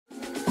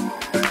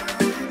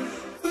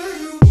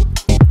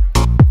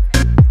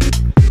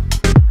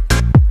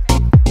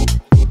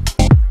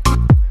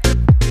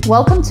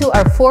Welcome to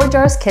our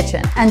Forjars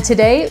kitchen, and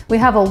today we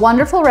have a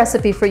wonderful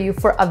recipe for you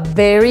for a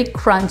very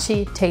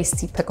crunchy,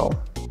 tasty pickle.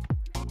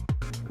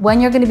 When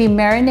you're going to be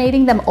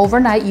marinating them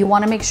overnight, you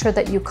want to make sure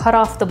that you cut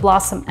off the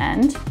blossom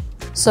end.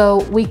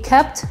 So we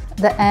kept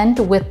the end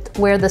with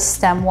where the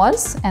stem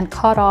was and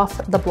cut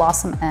off the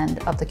blossom end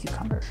of the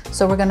cucumber.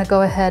 So we're going to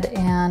go ahead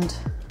and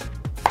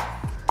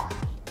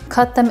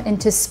cut them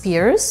into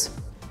spears.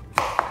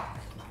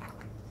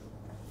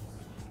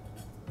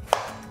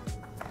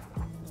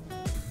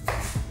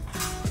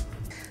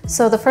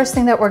 So the first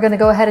thing that we're going to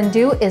go ahead and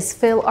do is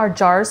fill our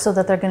jars so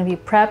that they're going to be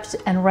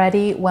prepped and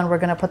ready when we're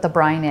going to put the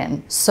brine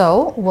in.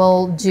 So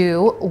we'll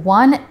do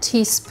 1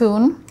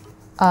 teaspoon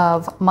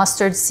of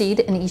mustard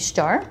seed in each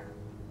jar,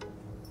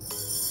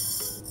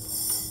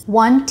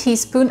 1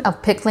 teaspoon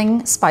of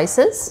pickling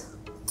spices,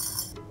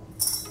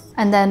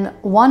 and then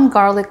 1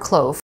 garlic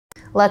clove.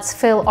 Let's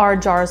fill our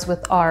jars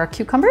with our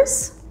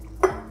cucumbers.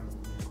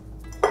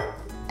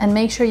 And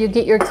make sure you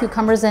get your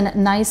cucumbers in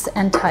nice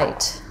and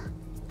tight.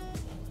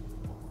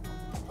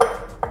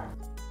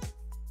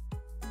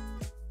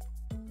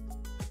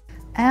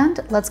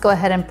 And let's go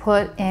ahead and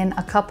put in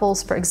a couple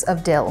sprigs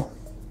of dill.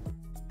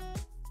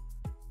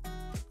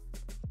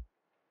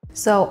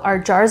 So our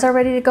jars are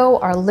ready to go,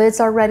 our lids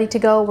are ready to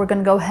go. We're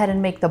gonna go ahead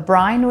and make the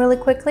brine really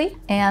quickly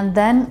and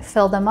then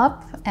fill them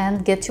up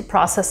and get to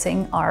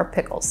processing our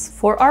pickles.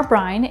 For our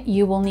brine,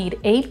 you will need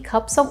 8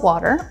 cups of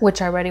water,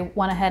 which I already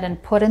went ahead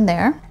and put in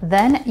there.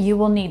 Then you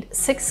will need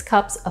 6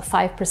 cups of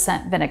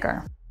 5%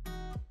 vinegar.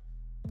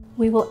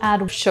 We will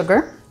add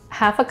sugar,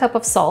 half a cup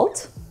of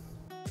salt,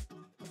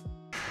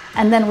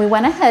 and then we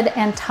went ahead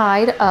and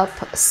tied up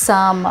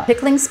some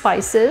pickling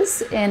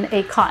spices in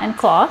a cotton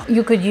cloth.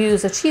 You could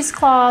use a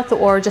cheesecloth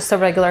or just a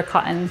regular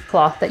cotton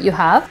cloth that you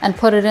have and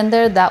put it in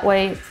there. That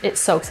way it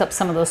soaks up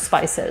some of those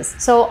spices.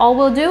 So all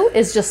we'll do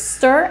is just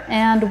stir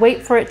and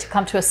wait for it to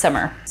come to a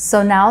simmer.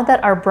 So now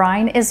that our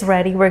brine is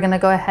ready, we're gonna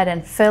go ahead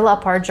and fill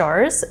up our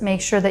jars.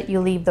 Make sure that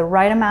you leave the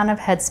right amount of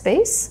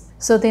headspace.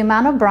 So the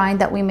amount of brine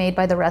that we made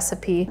by the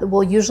recipe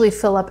will usually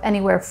fill up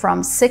anywhere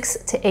from 6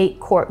 to 8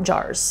 quart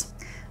jars.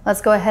 Let's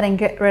go ahead and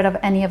get rid of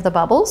any of the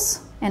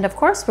bubbles. And of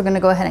course, we're gonna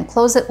go ahead and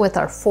close it with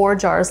our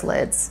Forjars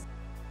lids.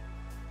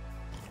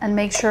 And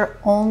make sure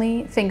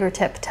only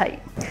fingertip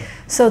tight.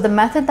 So the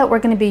method that we're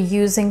gonna be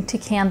using to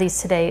can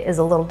these today is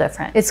a little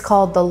different. It's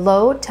called the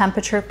low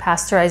temperature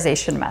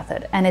pasteurization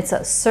method, and it's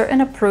a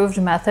certain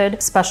approved method,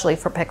 especially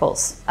for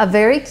pickles. A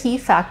very key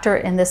factor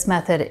in this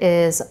method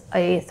is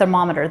a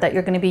thermometer that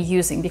you're gonna be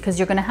using, because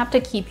you're gonna have to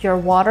keep your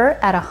water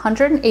at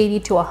 180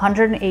 to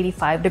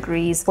 185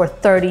 degrees for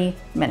 30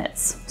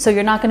 minutes. So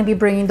you're not gonna be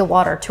bringing the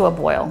water to a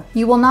boil.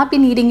 You will not be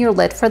needing your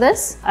lid for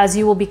this, as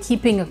you will be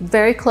keeping a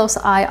very close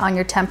eye on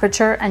your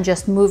temperature and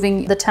just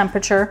moving the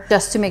temperature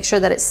just to make sure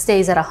that it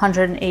stays at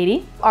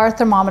 180. Our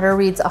thermometer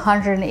reads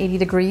 180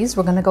 degrees.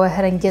 We're gonna go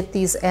ahead and get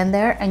these in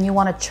there, and you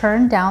wanna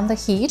turn down the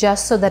heat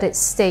just so that it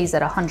stays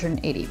at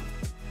 180.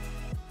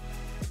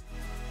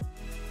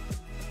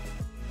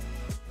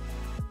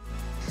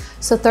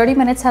 So 30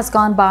 minutes has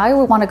gone by.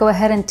 We wanna go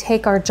ahead and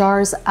take our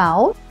jars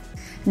out.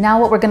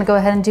 Now what we're gonna go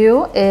ahead and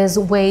do is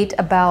wait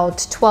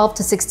about 12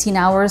 to 16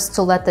 hours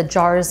to let the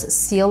jars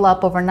seal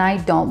up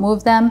overnight. Don't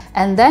move them.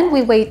 And then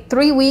we wait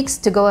 3 weeks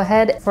to go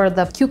ahead for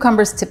the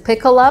cucumbers to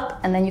pickle up,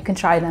 and then you can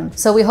try them.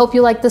 So we hope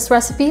you like this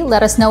recipe.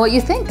 Let us know what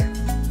you think.